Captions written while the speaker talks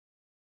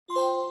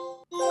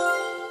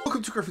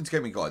Welcome to Griffin's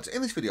Gaming Guides.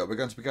 In this video we're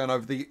going to be going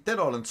over the Dead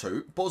Island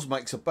 2 Boz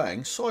Makes A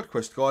Bang side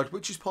quest guide,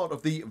 which is part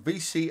of the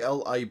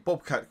VCLA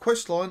Bobcat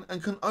questline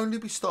and can only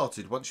be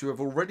started once you have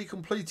already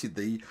completed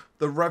the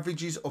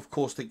Rav-Ages Of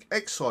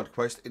Caustic-X side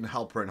quest in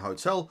Halperin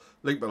Hotel.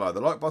 Link below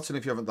the like button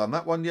if you haven't done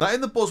that one yet. Now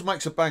in the Boz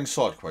Makes A Bang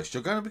side quest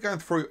you're going to be going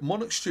through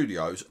Monarch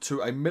Studios to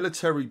a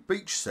military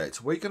beach set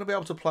where you're going to be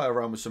able to play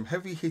around with some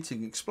heavy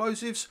hitting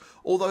explosives,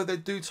 although they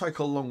do take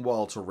a long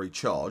while to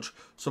recharge,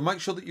 so make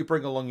sure that you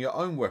bring along your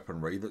own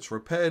weaponry that's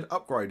repaired,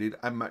 upgraded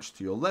and matched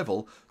to your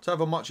level to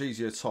have a much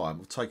easier time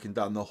of taking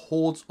down the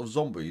hordes of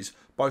zombies,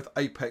 both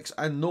Apex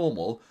and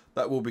normal,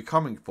 that will be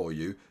coming for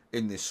you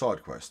in this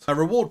side quest. Now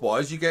reward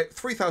wise you get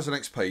 3000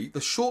 XP, the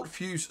short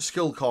fuse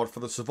skill card for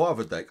the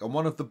survivor deck, and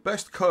one of the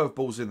best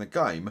curveballs in the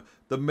game,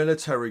 the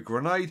military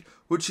grenade,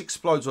 which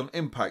explodes on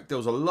impact,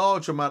 deals a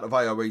large amount of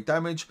AoE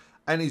damage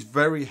and is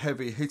very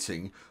heavy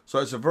hitting, so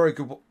it's a very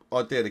good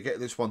idea to get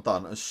this one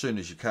done as soon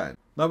as you can.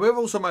 Now we have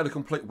also made a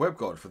complete web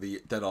guide for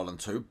the Dead Island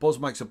 2 Boz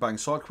Makes A Bang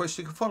side quest.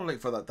 You can find a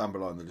link for that down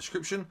below in the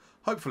description.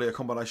 Hopefully a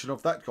combination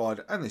of that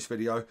guide and this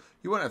video,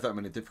 you won't have that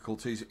many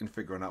difficulties in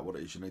figuring out what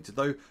it is you need to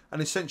do,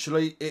 and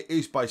essentially it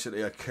is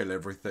basically a kill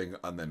everything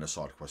and then the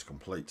side quest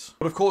completes.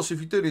 But of course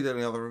if you do need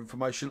any other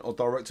information or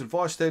direct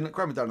advice, then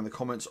grab me down in the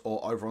comments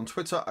or over on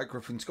Twitter at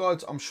Griffin's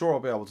Guides. I'm sure I'll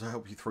be able to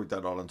help you through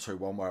Dead Island 2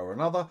 one way or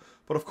another.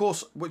 But of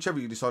course, whichever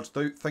you decide to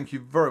do, thank you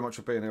very much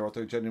for being here. I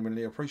do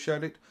genuinely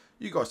appreciate it.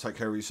 You guys take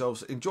care of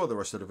yourselves, enjoy the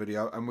rest of the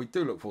video, and we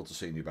do look forward to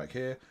seeing you back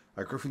here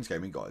at Griffin's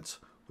Gaming Guides,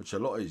 which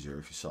is a lot easier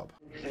if you sub.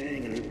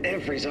 And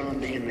every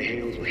zombie in the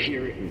hills will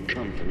hear it and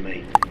come for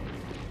me.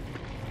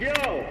 Yo,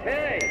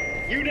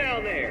 hey, you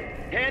down there.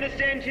 Hannah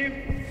sent you?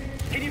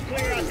 Can you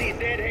clear out these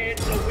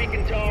deadheads so we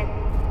can talk?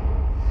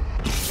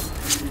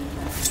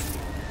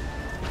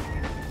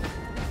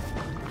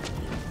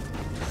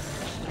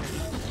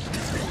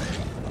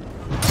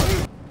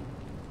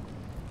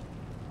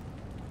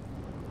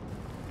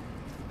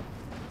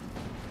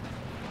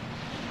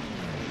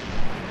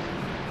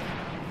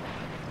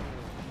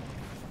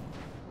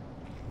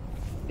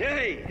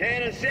 Hey,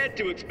 Hannah said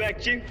to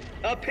expect you.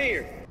 Up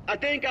here. I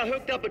think I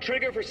hooked up a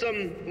trigger for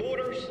some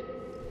mortars.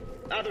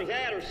 Either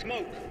that or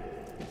smoke.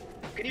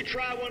 Can you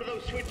try one of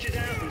those switches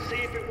out and see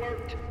if it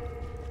worked?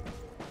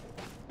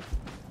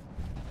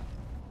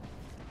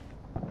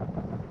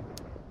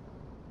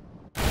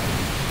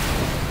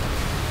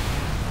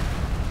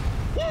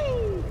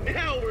 Woo!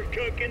 Now we're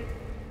cooking.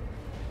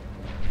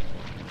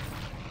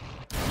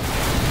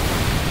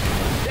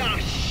 Ah,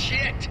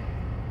 shit!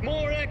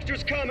 More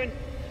extras coming.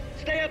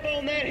 Stay up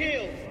on that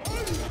hill.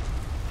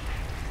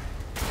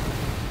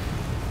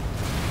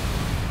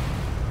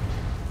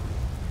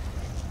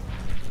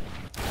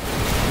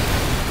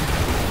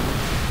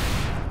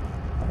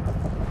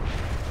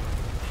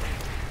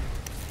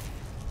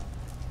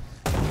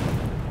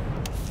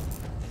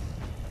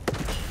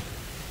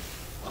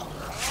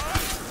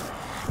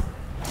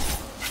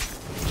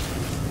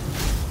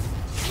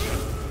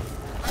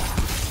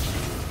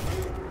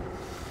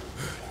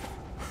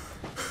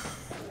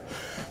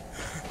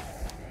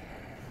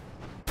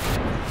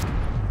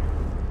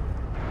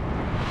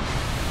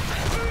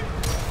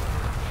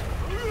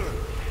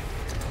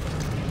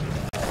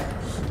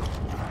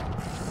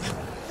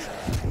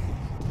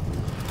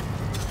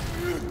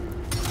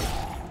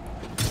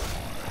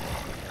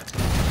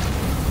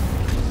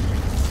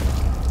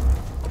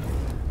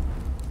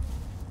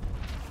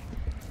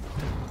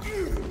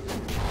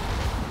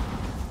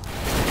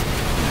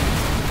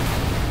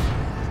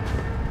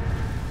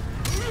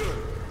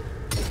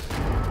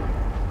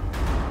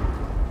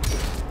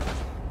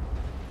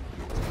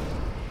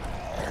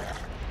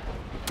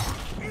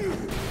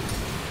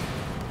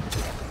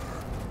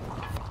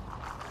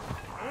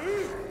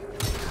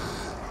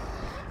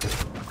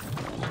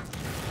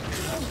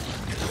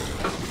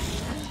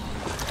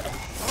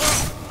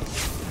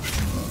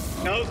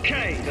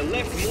 Okay, the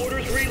left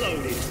mortar's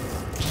reloaded.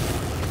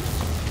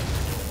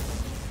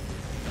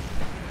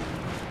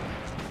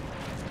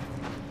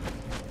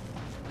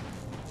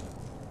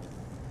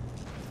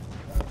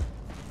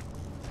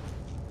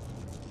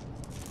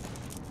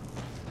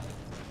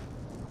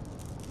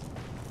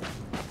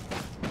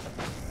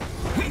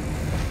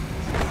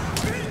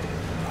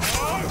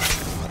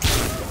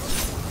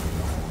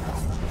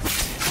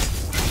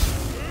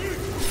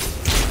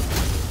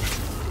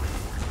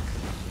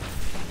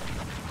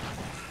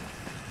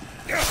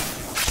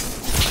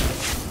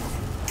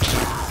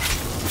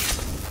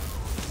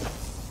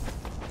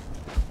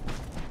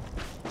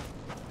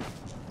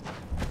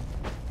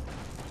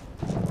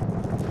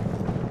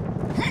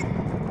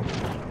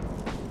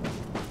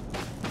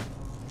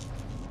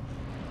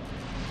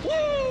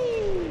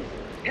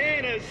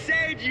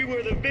 Said you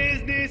were the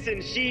business,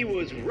 and she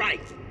was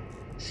right.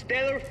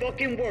 Stellar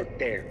fucking work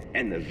there.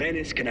 And the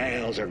Venice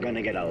canals are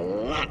gonna get a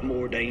lot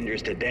more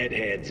dangerous to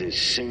deadheads as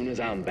soon as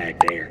I'm back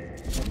there.